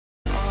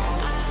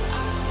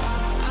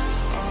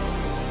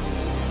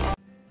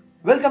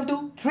Welcome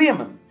to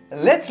 3mm.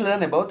 Let's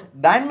learn about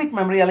dynamic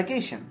memory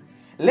allocation.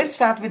 Let's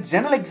start with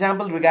general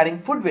example regarding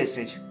food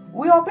wastage.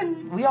 We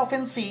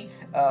often see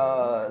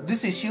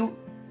this issue,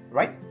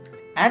 right?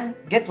 And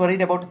get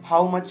worried about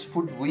how much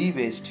food we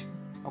waste.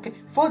 Okay.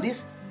 For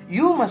this,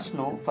 you must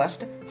know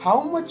first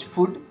how much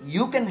food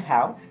you can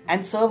have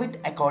and serve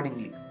it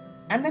accordingly,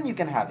 and then you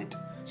can have it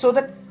so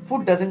that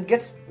food doesn't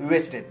get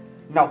wasted.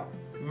 Now,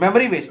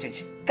 memory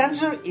wastage.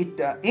 Consider it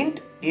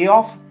int a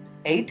of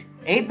 8.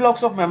 8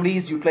 blocks of memory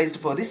is utilized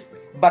for this,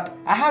 but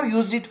I have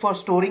used it for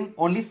storing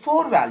only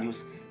 4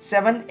 values,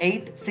 7,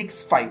 8,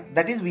 6, 5.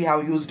 That is, we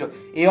have used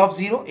a of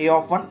 0, a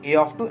of 1, a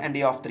of 2 and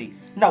a of 3.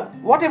 Now,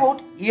 what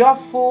about a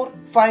of 4,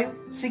 5,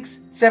 6,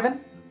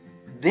 7?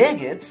 They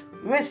get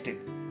wasted.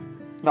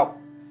 Now,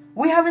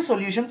 we have a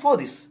solution for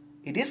this.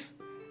 It is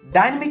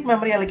dynamic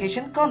memory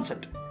allocation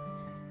concept,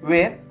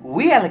 where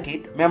we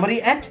allocate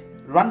memory at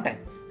runtime.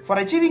 For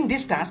achieving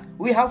this task,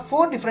 we have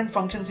 4 different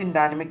functions in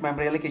dynamic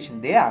memory allocation.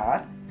 They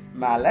are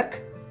malloc,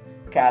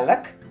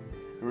 calloc,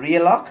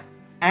 realloc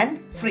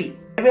and free,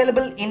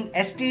 available in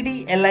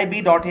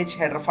stdlib.h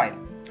header file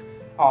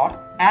or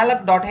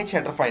alloc.h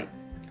header file.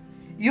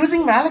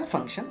 Using malloc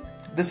function,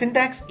 the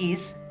syntax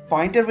is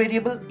pointer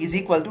variable is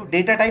equal to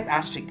data type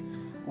asterisk.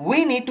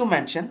 We need to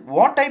mention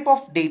what type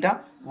of data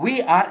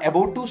we are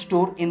about to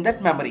store in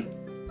that memory,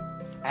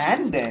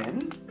 and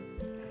then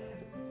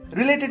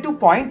related to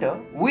pointer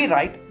we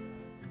write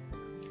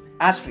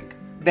asterisk.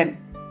 Then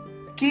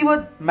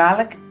keyword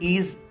malloc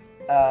is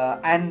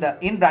and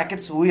in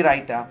brackets we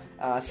write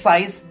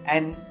size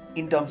and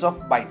in terms of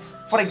bytes.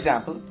 For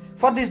example,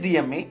 for this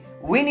DMA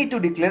we need to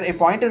declare a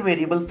pointer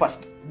variable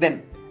first.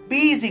 Then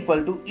p is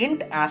equal to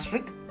int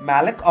asterisk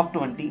malloc of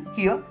 20.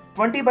 Here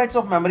 20 bytes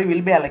of memory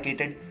will be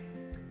allocated,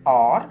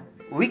 or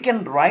we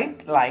can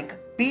write like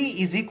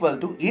p is equal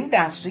to int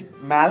asterisk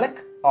malloc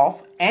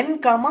of n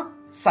comma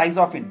size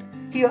of int.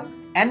 Here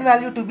n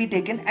value to be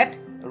taken at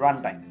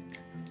runtime.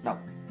 Now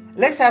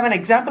let's have an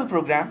example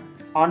program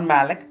on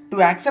malloc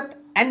to accept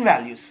n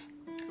values.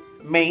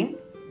 Main,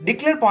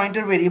 declare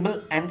pointer variable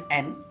and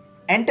n,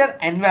 enter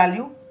n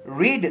value,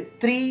 read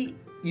 3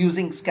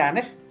 using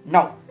scanf.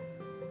 Now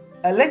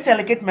let's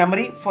allocate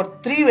memory for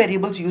 3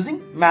 variables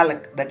using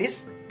malloc. That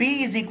is,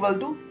 p is equal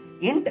to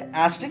int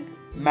asterisk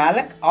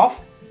malloc of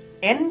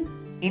n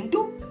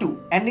into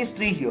 2. N is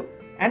 3 here.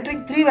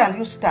 Entering 3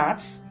 values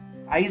starts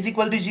I is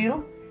equal to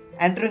 0.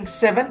 Entering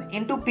 7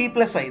 into p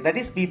plus I, that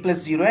is p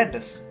plus 0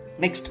 address.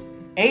 Next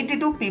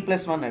 82 p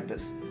plus 1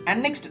 address,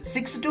 and next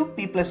 62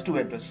 p plus 2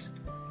 address.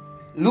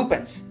 Loop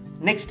ends.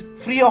 Next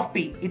free of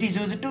p, it is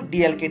used to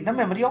deallocate the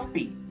memory of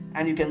p,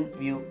 and you can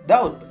view the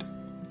output.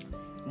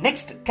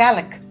 Next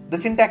calloc, the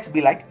syntax be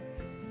like,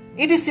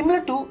 it is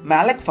similar to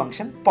malloc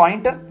function,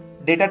 pointer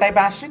data type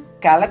asterisk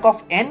calloc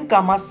of n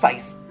comma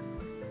size.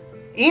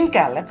 In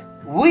calloc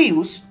we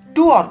use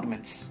 2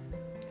 arguments.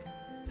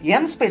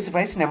 N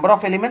specifies number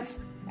of elements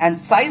and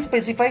size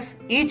specifies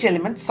each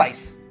element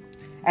size,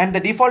 and the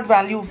default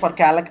value for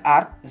calloc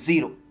are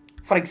 0.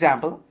 For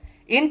example,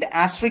 int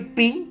asterisk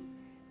p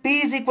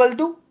is equal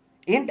to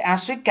int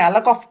asterisk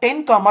calloc of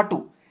 10 comma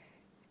 2.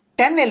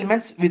 10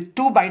 elements with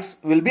 2 bytes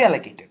will be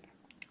allocated.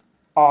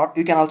 Or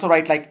you can also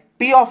write like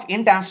p of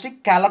int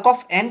asterisk calloc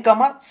of n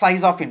comma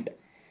size of int.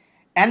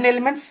 N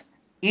elements,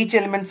 each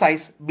element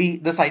size be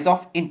the size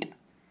of int.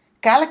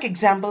 Calloc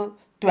example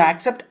to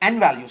accept n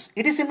values.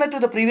 It is similar to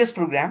the previous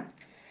program.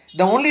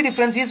 The only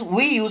difference is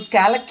we use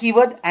calloc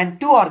keyword and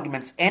 2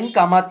 arguments n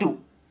comma 2,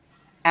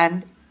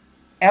 and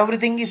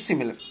everything is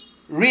similar.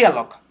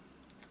 Realloc.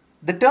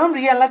 The term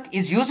realloc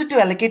is used to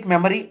allocate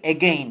memory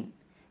again,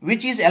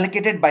 which is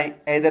allocated by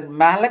either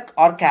malloc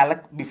or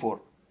calloc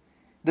before.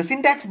 The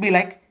syntax be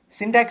like,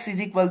 syntax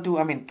is equal to,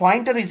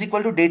 pointer is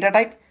equal to data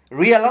type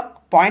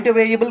realloc pointer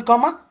variable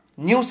comma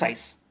new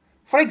size.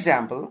 For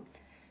example,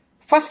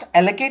 first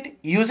allocate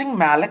using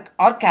malloc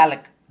or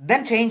calloc,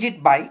 then change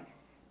it by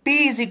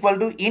p is equal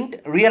to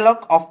int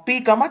realloc of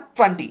p comma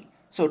 20.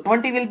 So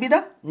 20 will be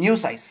the new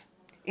size.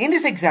 In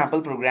this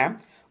example program,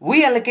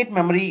 we allocate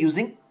memory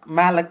using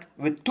malloc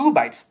with 2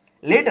 bytes.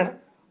 Later,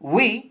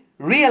 we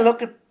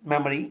reallocate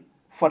memory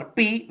for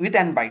p with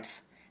n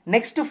bytes.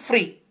 Next to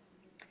free.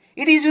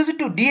 It is used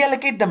to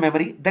deallocate the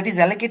memory that is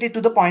allocated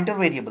to the pointer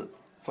variable.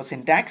 For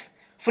syntax,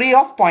 free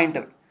of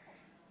pointer.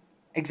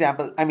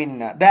 Example,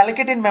 the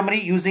allocated memory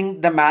using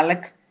the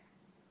malloc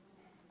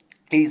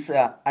is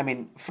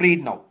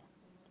freed now.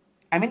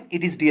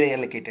 It is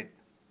deallocated.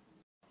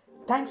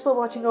 Thanks for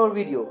watching our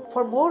video.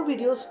 For more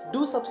videos,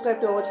 do subscribe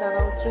to our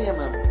channel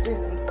 3mm, 3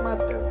 Minutes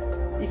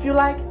Master. If you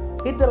like,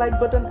 hit the like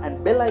button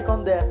and bell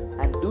icon there,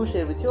 and do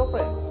share with your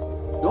friends.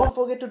 Don't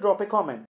forget to drop a comment.